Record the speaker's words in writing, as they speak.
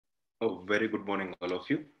Oh, very good morning, all of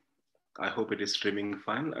you. I hope it is streaming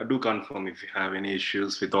fine. Do confirm if you have any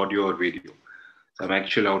issues with audio or video. So I'm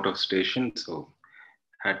actually out of station, so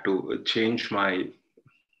had to change my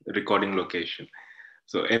recording location.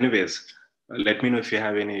 So, anyways, let me know if you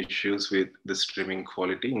have any issues with the streaming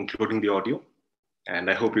quality, including the audio. And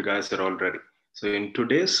I hope you guys are all ready. So, in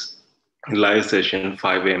today's live session,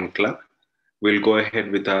 5 a.m. club, we'll go ahead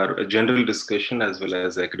with our general discussion as well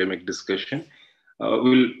as academic discussion.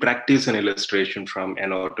 We'll practice an illustration from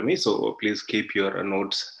anatomy, so please keep your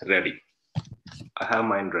notes ready. I have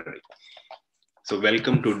mine ready. So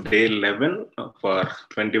welcome to day 11 of our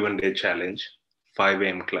 21-day challenge, 5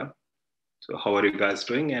 a.m. club. So how are you guys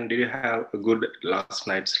doing, and did you have a good last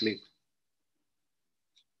night's sleep?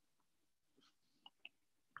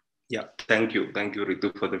 Yeah, thank you,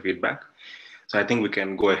 Ritu, for the feedback. So I think we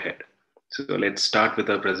can go ahead. So let's start with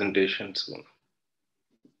our presentation soon.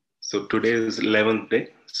 So today is 11th day,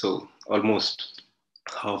 so almost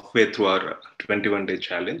halfway through our 21-day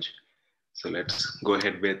challenge. So let's go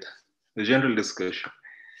ahead with the general discussion.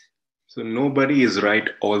 So nobody is right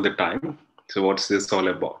all the time. So what's this all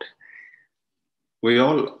about? We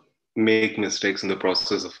all make mistakes in the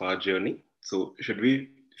process of our journey. So should we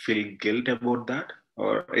feel guilt about that?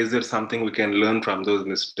 Or is there something we can learn from those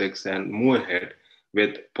mistakes and move ahead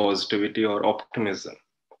with positivity or optimism?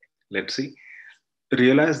 Let's see.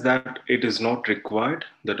 Realize that it is not required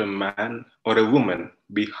that a man or a woman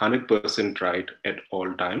be 100% right at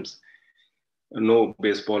all times. No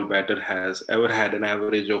baseball batter has ever had an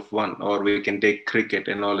average of one, or we can take cricket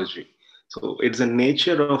analogy. So it's the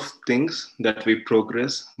nature of things that we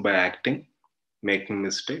progress by acting, making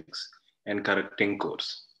mistakes, and correcting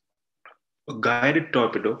course. A guided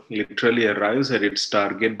torpedo literally arrives at its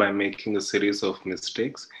target by making a series of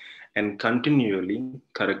mistakes and continually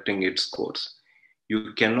correcting its course.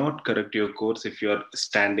 You cannot correct your course if you are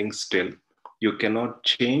standing still. You cannot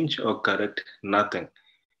change or correct nothing.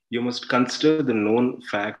 You must consider the known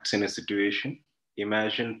facts in a situation,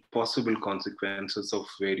 imagine possible consequences of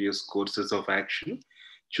various courses of action,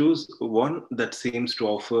 choose one that seems to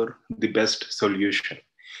offer the best solution,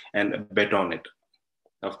 and bet on it.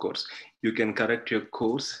 Of course, you can correct your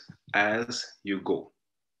course as you go.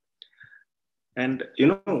 And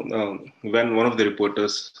when one of the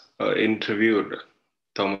reporters interviewed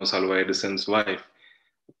Thomas Alva Edison's wife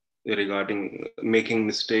regarding making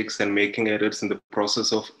mistakes and making errors in the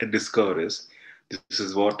process of discoveries, this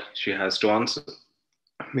is what she has to answer.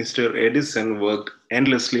 Mr. Edison worked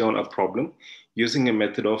endlessly on a problem using a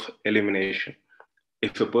method of elimination.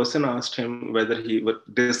 If a person asked him whether he was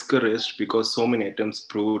discouraged because so many attempts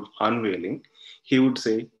proved unavailing, he would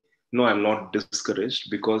say, "No, I'm not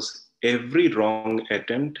discouraged because every wrong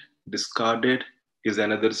attempt discarded is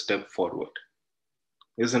another step forward."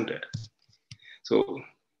 Isn't it? So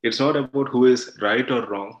it's not about who is right or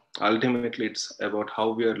wrong. Ultimately, it's about how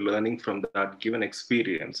we are learning from that given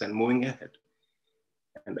experience and moving ahead.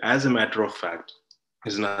 And as a matter of fact,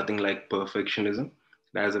 it's nothing like perfectionism.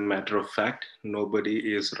 As a matter of fact,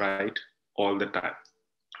 nobody is right all the time.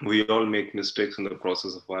 We all make mistakes in the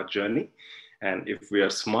process of our journey. And if we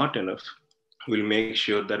are smart enough, we'll make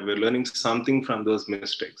sure that we're learning something from those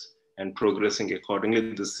mistakes and progressing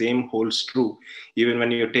accordingly. The same holds true even when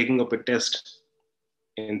you're taking up a test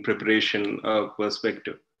in preparation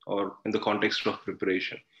perspective or in the context of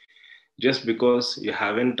preparation. Just because you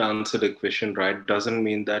haven't answered a question right doesn't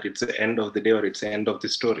mean that it's the end of the day or it's the end of the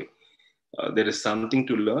story. There is something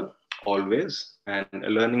to learn always, and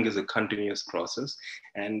learning is a continuous process.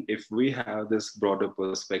 And if we have this broader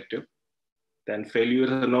perspective, then failures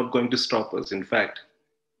are not going to stop us. In fact,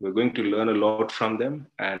 we're going to learn a lot from them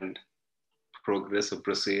and progress or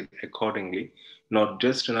proceed accordingly, not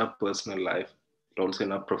just in our personal life, but also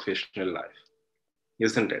in our professional life,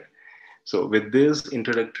 isn't it? So, with these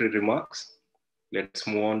introductory remarks, let's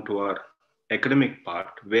move on to our academic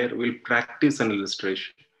part where we'll practice an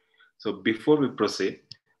illustration. So, before we proceed,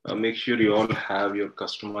 make sure you all have your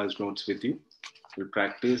customized notes with you. We'll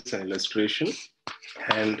practice an illustration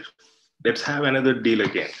and let's have another deal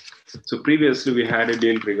again. So, previously we had a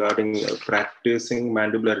deal regarding practicing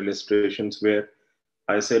mandibular illustrations where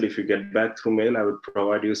I said if you get back through mail, I would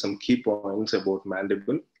provide you some key points about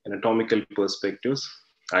mandible, anatomical perspectives.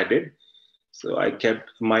 I did. So I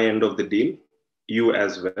kept my end of the deal, you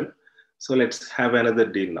as well. So let's have another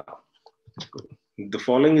deal now. The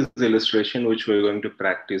following is the illustration which we're going to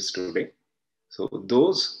practice today. So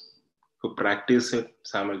those who practice it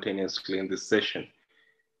simultaneously in this session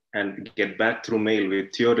and get back through mail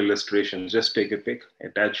with your illustrations, just take a pic,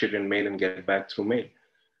 attach it in mail and get back through mail.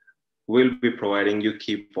 We'll be providing you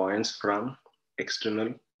key points from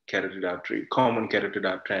external carotid artery, common carotid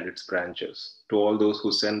artery and its branches, to all those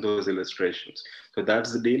who send those illustrations. So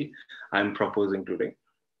that's the deal I'm proposing today.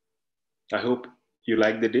 I hope you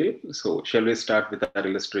like the deal. So shall we start with our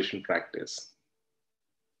illustration practice?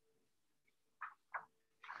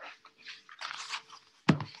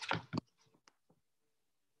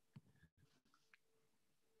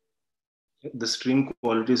 The stream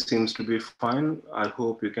quality seems to be fine. I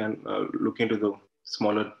hope you can look into the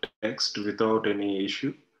smaller text without any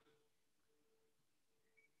issue.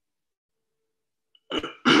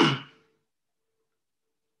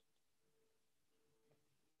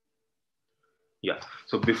 Yeah,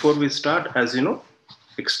 so before we start, as you know,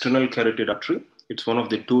 external carotid artery, it's one of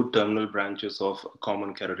the two terminal branches of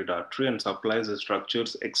common carotid artery and supplies the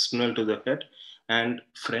structures external to the head and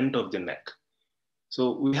front of the neck.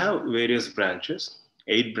 So we have various branches,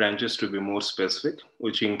 8 branches to be more specific,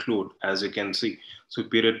 which include, as you can see,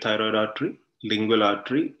 superior thyroid artery, lingual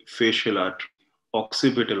artery, facial artery,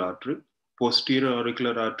 occipital artery, posterior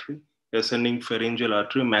auricular artery, ascending pharyngeal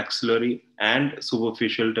artery, maxillary, and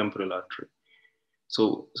superficial temporal artery.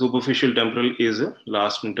 So superficial temporal is a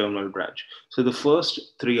last and terminal branch. So the first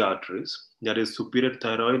 3 arteries, that is superior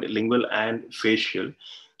thyroid, lingual, and facial,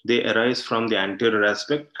 they arise from the anterior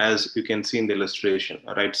aspect, as you can see in the illustration,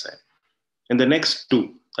 right side. And the next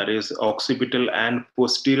 2, that is occipital and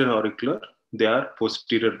posterior auricular, they are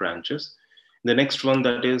posterior branches. The next one,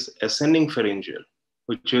 that is ascending pharyngeal,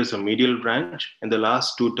 which is a medial branch, and the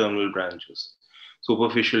last 2 terminal branches.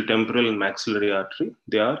 Superficial temporal and maxillary artery,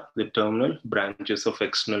 they are the terminal branches of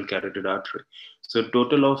external carotid artery. So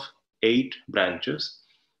total of 8 branches.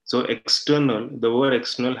 So external, the word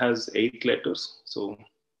external has 8 letters. So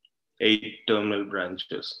 8 terminal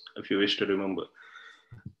branches, if you wish to remember.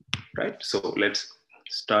 Right? So let's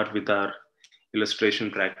start with our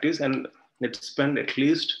illustration practice and let's spend at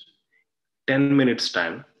least 10 minutes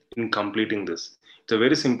time in completing this. It's a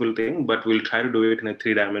very simple thing, but we'll try to do it in a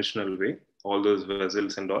 3-dimensional way, all those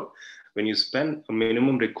vessels and all. When you spend a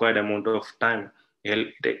minimum required amount of time,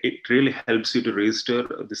 it really helps you to register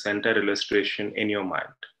this entire illustration in your mind.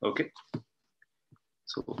 Okay.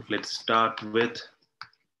 So let's start with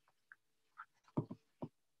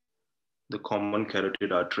the common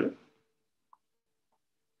carotid artery.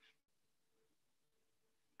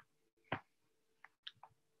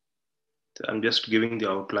 I'm just giving the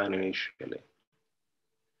outline initially.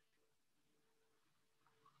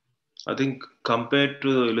 I think compared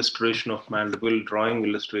to the illustration of mandible, drawing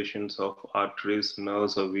illustrations of arteries,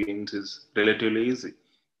 nerves, or veins is relatively easy.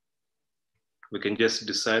 We can just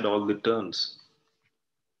decide all the terms.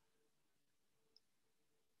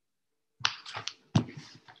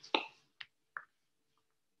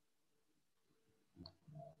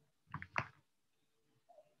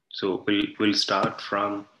 So we'll start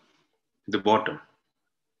from the bottom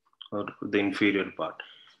or the inferior part.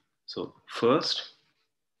 So first,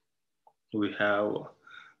 we have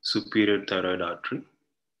superior thyroid artery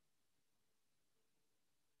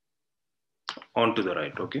onto the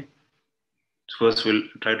right, okay? So first, we'll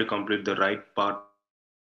try to complete the right part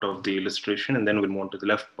of the illustration and then we'll move on to the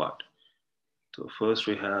left part. So first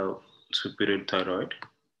we have superior thyroid,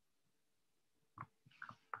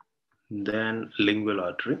 then lingual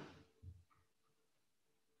artery,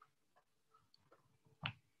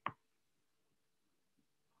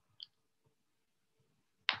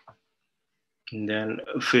 and then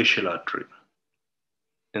facial artery.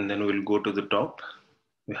 And then we'll go to the top.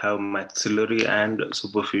 We have maxillary and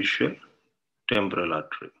superficial temporal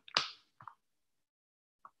artery.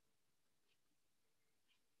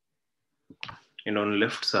 And on the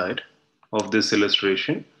left side of this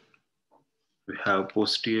illustration, we have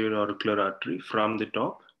posterior auricular artery from the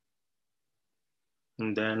top,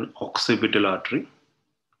 and then occipital artery,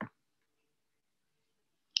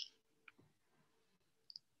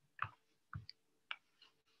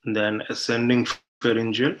 and then ascending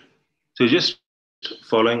pharyngeal. So just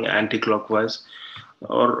following anti-clockwise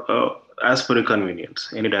or as per your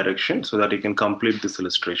convenience, any direction, so that you can complete this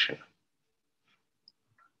illustration.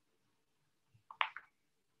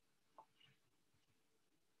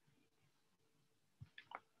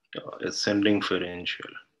 Ascending pharyngeal.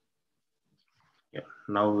 Yeah.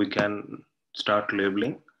 Now we can start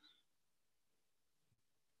labeling.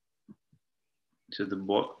 So the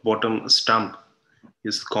bottom stump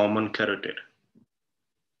is common carotid,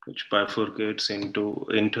 which bifurcates into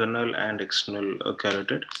internal and external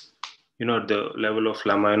carotid. You know, at the level of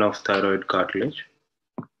lamina of thyroid cartilage.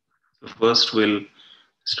 So first we'll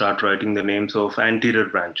start writing the names of anterior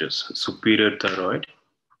branches: superior thyroid,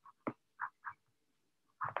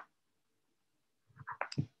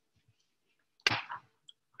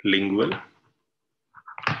 lingual,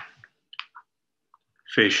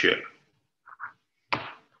 facial.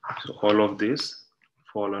 So all of these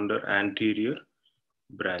fall under anterior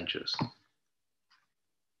branches.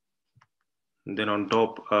 And then on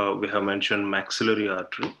top, we have mentioned maxillary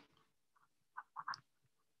artery.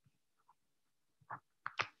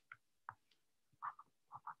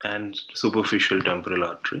 And superficial temporal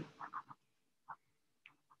artery.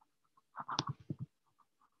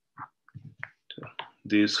 So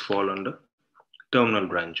these fall under terminal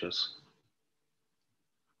branches.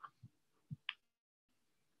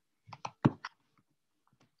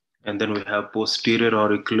 And then we have posterior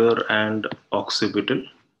auricular and occipital.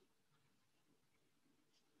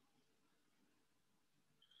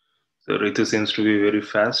 So Ritu seems to be very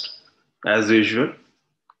fast, as usual.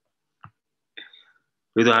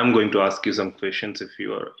 Ritu, I'm going to ask you some questions if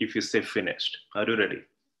you say finished. Are you ready?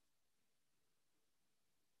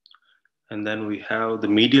 And then we have the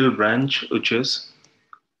medial branch, which is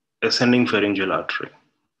ascending pharyngeal artery.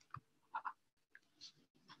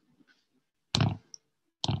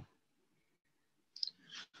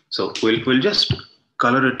 So we'll just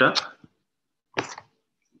color it up.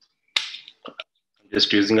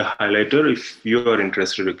 Just using a highlighter. If you are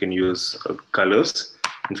interested, you can use colors.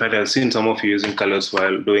 In fact, I've seen some of you using colors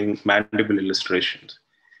while doing mandible illustrations.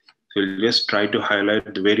 So we'll just try to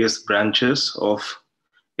highlight the various branches of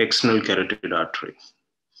external carotid artery.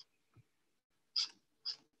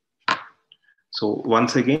 So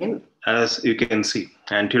once again, as you can see,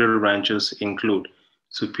 anterior branches include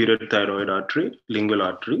superior thyroid artery, lingual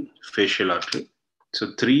artery, facial artery.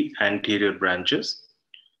 So 3 anterior branches,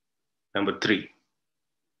 number 3,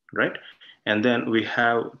 right? And then we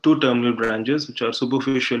have 2 terminal branches, which are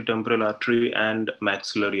superficial temporal artery and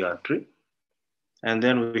maxillary artery. And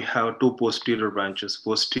then we have 2 posterior branches,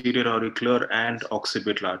 posterior auricular and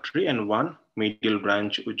occipital artery, and 1 medial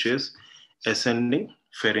branch, which is ascending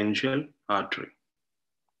pharyngeal artery.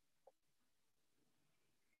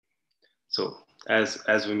 So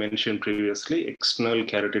as we mentioned previously, external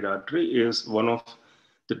carotid artery is one of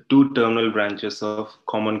the 2 terminal branches of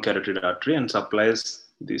common carotid artery and supplies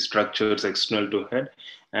the structures external to head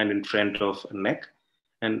and in front of neck.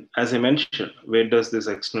 And as I mentioned, where does this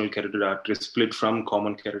external carotid artery split from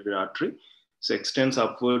common carotid artery? So extends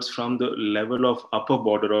upwards from the level of upper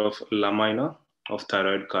border of lamina of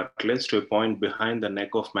thyroid cartilage to a point behind the neck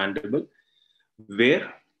of mandible,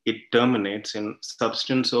 where it terminates in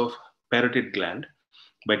substance of parotid gland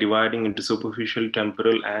by dividing into superficial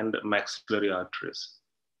temporal and maxillary arteries.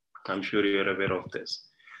 I'm sure you're aware of this.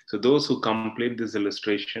 So those who complete this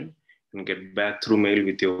illustration and get back through mail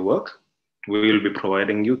with your work, we will be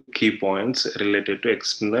providing you key points related to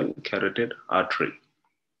external carotid artery.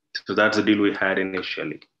 So that's the deal we had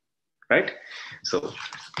initially, right? So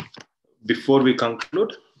before we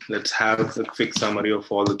conclude, let's have a quick summary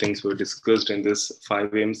of all the things we discussed in this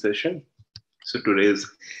 5 a.m. session. So today is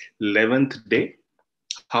 11th day,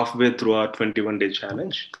 halfway through our 21-day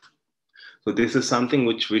challenge. So this is something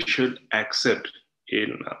which we should accept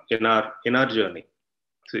in our journey.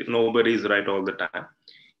 So nobody is right all the time.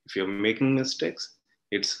 If you're making mistakes,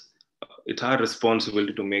 it's our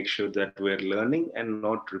responsibility to make sure that we're learning and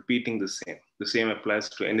not repeating the same. The same applies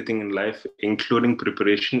to anything in life, including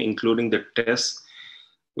preparation, including the tests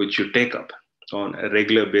which you take up on a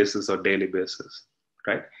regular basis or daily basis,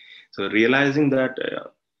 right? So realizing that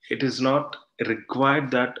it is not required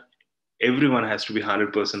that everyone has to be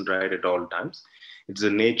 100% right at all times. It's the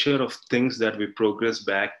nature of things that we progress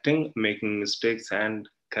by acting, making mistakes, and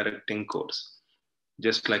correcting course.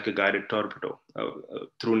 Just like a guided torpedo.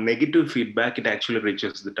 Through negative feedback, it actually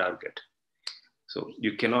reaches the target. So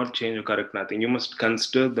you cannot change or correct nothing. You must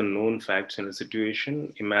consider the known facts in a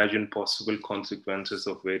situation, imagine possible consequences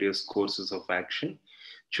of various courses of action,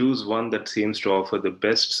 choose one that seems to offer the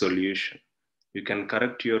best solution. You can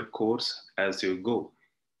correct your course as you go.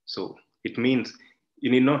 So it means you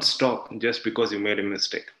need not stop just because you made a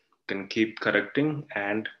mistake. You can keep correcting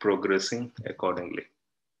and progressing accordingly,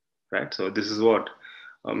 right? So this is what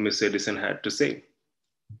Miss Edison had to say.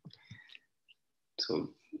 So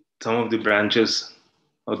some of the branches,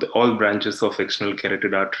 all branches of external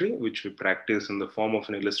carotid artery, which we practice in the form of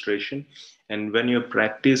an illustration. And when you're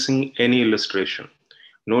practicing any illustration,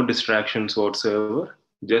 no distractions whatsoever,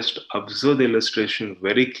 just observe the illustration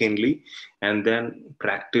very keenly and then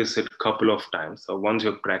practice it a couple of times. So once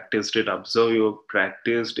you've practiced it, observe your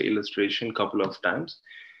practiced illustration a couple of times.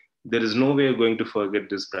 There is no way you're going to forget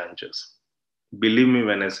these branches. Believe me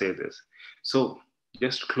when I say this. So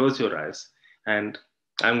just close your eyes and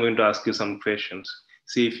I'm going to ask you some questions.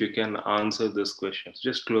 See if you can answer these questions.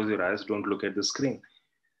 Just close your eyes, don't look at the screen.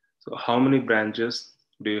 So how many branches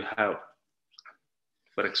do you have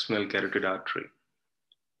for external carotid artery?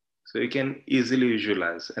 So you can easily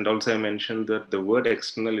visualize. And also I mentioned that the word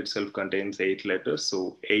external itself contains 8 letters,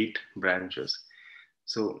 so 8 branches.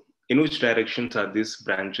 So in which directions are these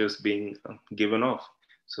branches being given off?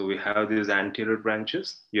 So we have these anterior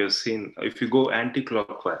branches. You have seen, if you go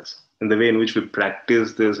anti-clockwise, in the way in which we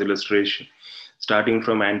practice this illustration, starting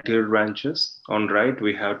from anterior branches, on right,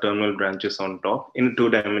 we have terminal branches on top in a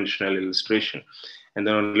two-dimensional illustration. And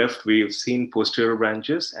then on left, we have seen posterior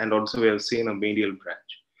branches, and also we have seen a medial branch.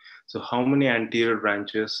 So how many anterior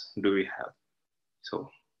branches do we have? So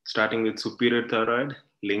starting with superior thyroid,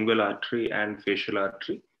 lingual artery, and facial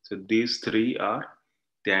artery. So these three are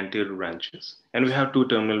the anterior branches. And we have two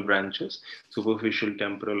terminal branches, superficial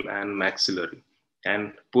temporal and maxillary.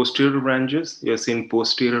 And posterior branches, you have seen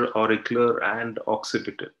posterior auricular and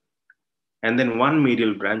occipital. And then one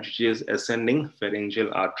medial branch, which is ascending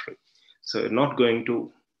pharyngeal artery. So you're not going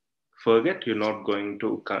to forget, you're not going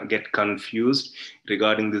to get confused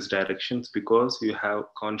regarding these directions, because you have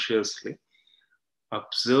consciously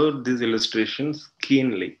observed these illustrations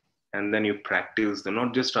keenly, and then you practice them.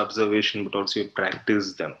 Not just observation, but also you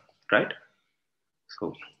practice them, right?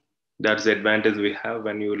 So that's the advantage we have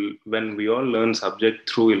when we all learn subject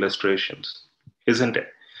through illustrations, isn't it?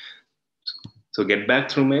 So get back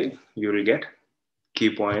through mail, you will get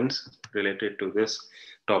key points related to this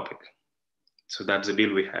topic. So that's the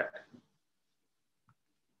deal we had.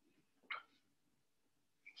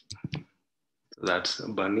 That's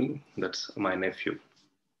Bunny, that's my nephew.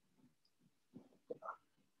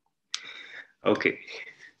 Okay,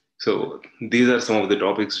 so these are some of the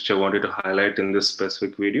topics which I wanted to highlight in this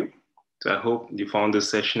specific video. So I hope you found this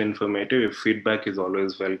session informative. Your feedback is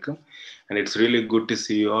always welcome. And it's really good to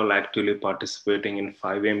see you all actively participating in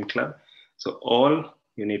 5am Club. So all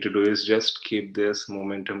you need to do is just keep this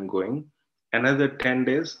momentum going. Another 10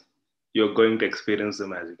 days, you're going to experience the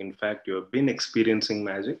magic. In fact, you have been experiencing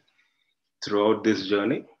magic throughout this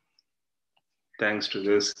journey, thanks to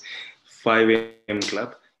this 5am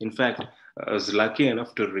Club. In fact, I was lucky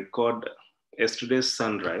enough to record yesterday's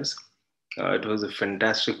sunrise. It was a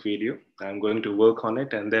fantastic video. I'm going to work on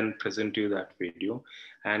it and then present you that video.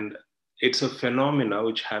 And it's a phenomena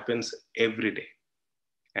which happens every day.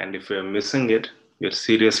 And if you're missing it, you're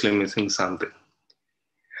seriously missing something.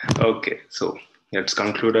 Okay, so let's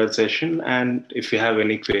conclude our session. And if you have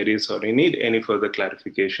any queries or you need any further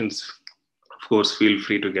clarifications, of course, feel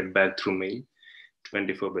free to get back through mail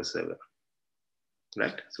 24/7.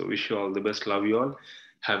 Right? So wish you all the best. Love you all.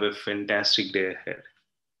 Have a fantastic day ahead.